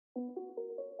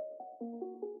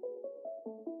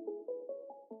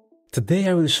Today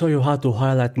I will show you how to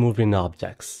highlight moving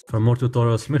objects. For more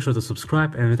tutorials, make sure to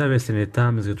subscribe, and without wasting any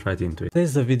time, let's get right into it.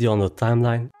 Place the video on the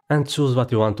timeline and choose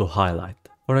what you want to highlight.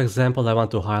 For example, I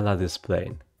want to highlight this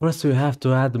plane. First we have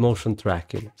to add motion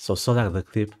tracking, so select the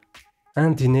clip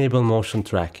and enable motion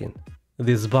tracking.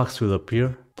 This box will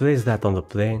appear, place that on the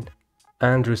plane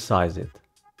and resize it.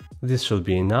 This should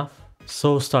be enough,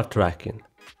 so start tracking.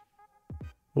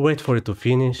 Wait for it to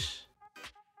finish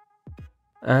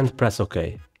and press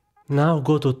OK. Now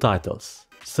go to titles,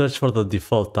 search for the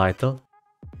default title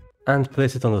and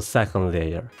place it on the second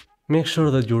layer. Make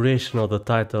sure the duration of the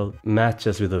title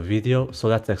matches with the video, so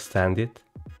let's extend it.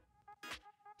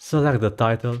 Select the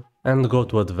title and go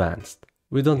to advanced.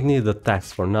 We don't need the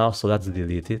text for now, so let's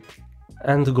delete it.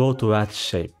 And go to add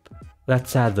shape.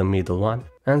 Let's add the middle one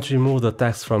and remove the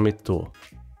text from it too.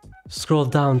 Scroll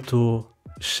down to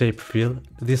shape fill.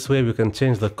 This way we can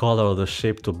change the color of the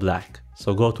shape to black.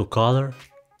 So go to color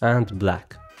and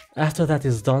black. After that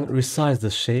is done, resize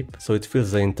the shape so it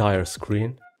fills the entire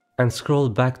screen and scroll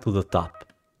back to the top.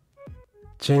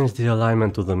 Change the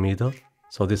alignment to the middle,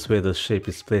 so this way the shape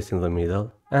is placed in the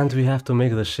middle, and we have to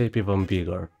make the shape even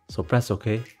bigger, so press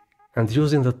OK. And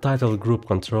using the title group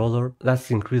controller, let's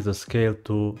increase the scale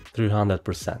to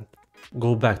 300%.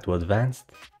 Go back to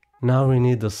advanced. Now we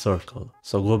need the circle,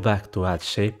 so go back to add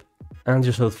shape and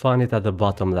you should find it at the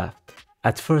bottom left.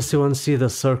 At first you won't see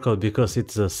the circle because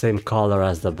it's the same color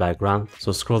as the background,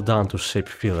 so scroll down to shape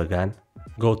fill again,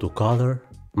 go to color,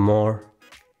 more,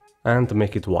 and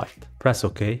make it white. Press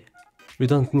OK. We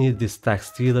don't need this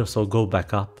text either, so go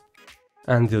back up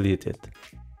and delete it.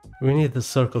 We need the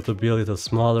circle to be a little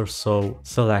smaller, so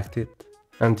select it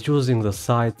and using the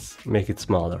sides make it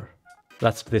smaller.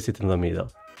 Let's place it in the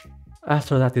middle.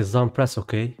 After that is done, press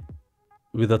OK.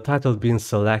 With the title being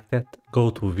selected, go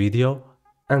to video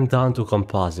and down to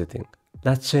compositing.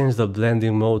 Let's change the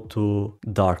blending mode to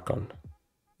darken.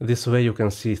 This way you can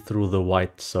see through the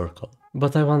white circle.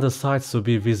 But I want the sides to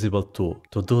be visible too.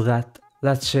 To do that,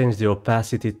 let's change the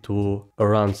opacity to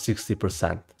around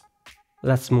 60%.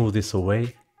 Let's move this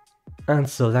away and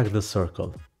select the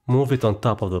circle. Move it on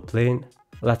top of the plane.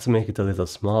 Let's make it a little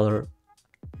smaller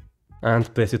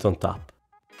and place it on top.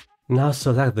 Now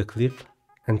select the clip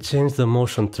and change the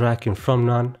motion tracking from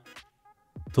none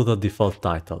to the default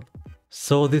title.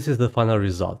 So this is the final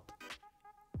result.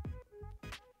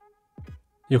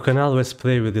 You can always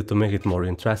play with it to make it more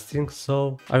interesting,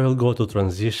 so I will go to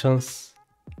transitions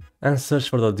and search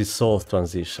for the dissolve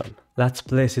transition. Let's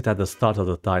place it at the start of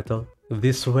the title.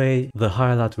 This way the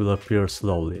highlight will appear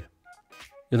slowly.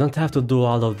 You don't have to do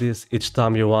all of this each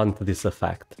time you want this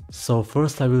effect. So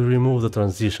first I will remove the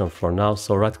transition for now,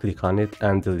 so right click on it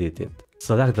and delete it.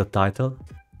 Select the title,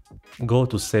 go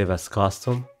to save as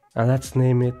custom and let's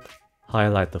name it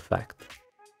highlight effect.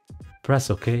 Press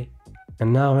OK.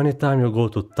 And now anytime you go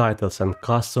to titles and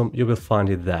custom, you will find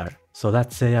it there. So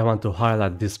let's say I want to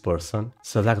highlight this person,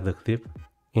 select the clip,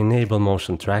 enable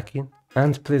motion tracking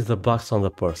and place the box on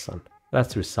the person.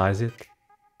 Let's resize it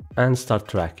and start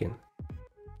tracking.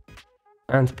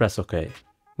 And press OK.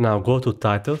 Now go to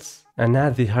titles and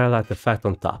add the highlight effect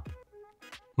on top.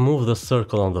 Move the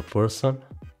circle on the person,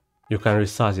 you can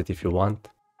resize it if you want,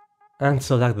 and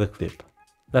select the clip.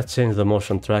 Let's change the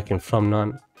motion tracking from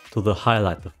none to the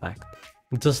highlight effect.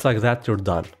 Just like that, you're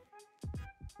done.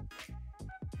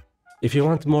 If you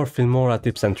want more Filmora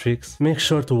tips and tricks, make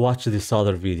sure to watch this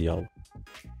other video.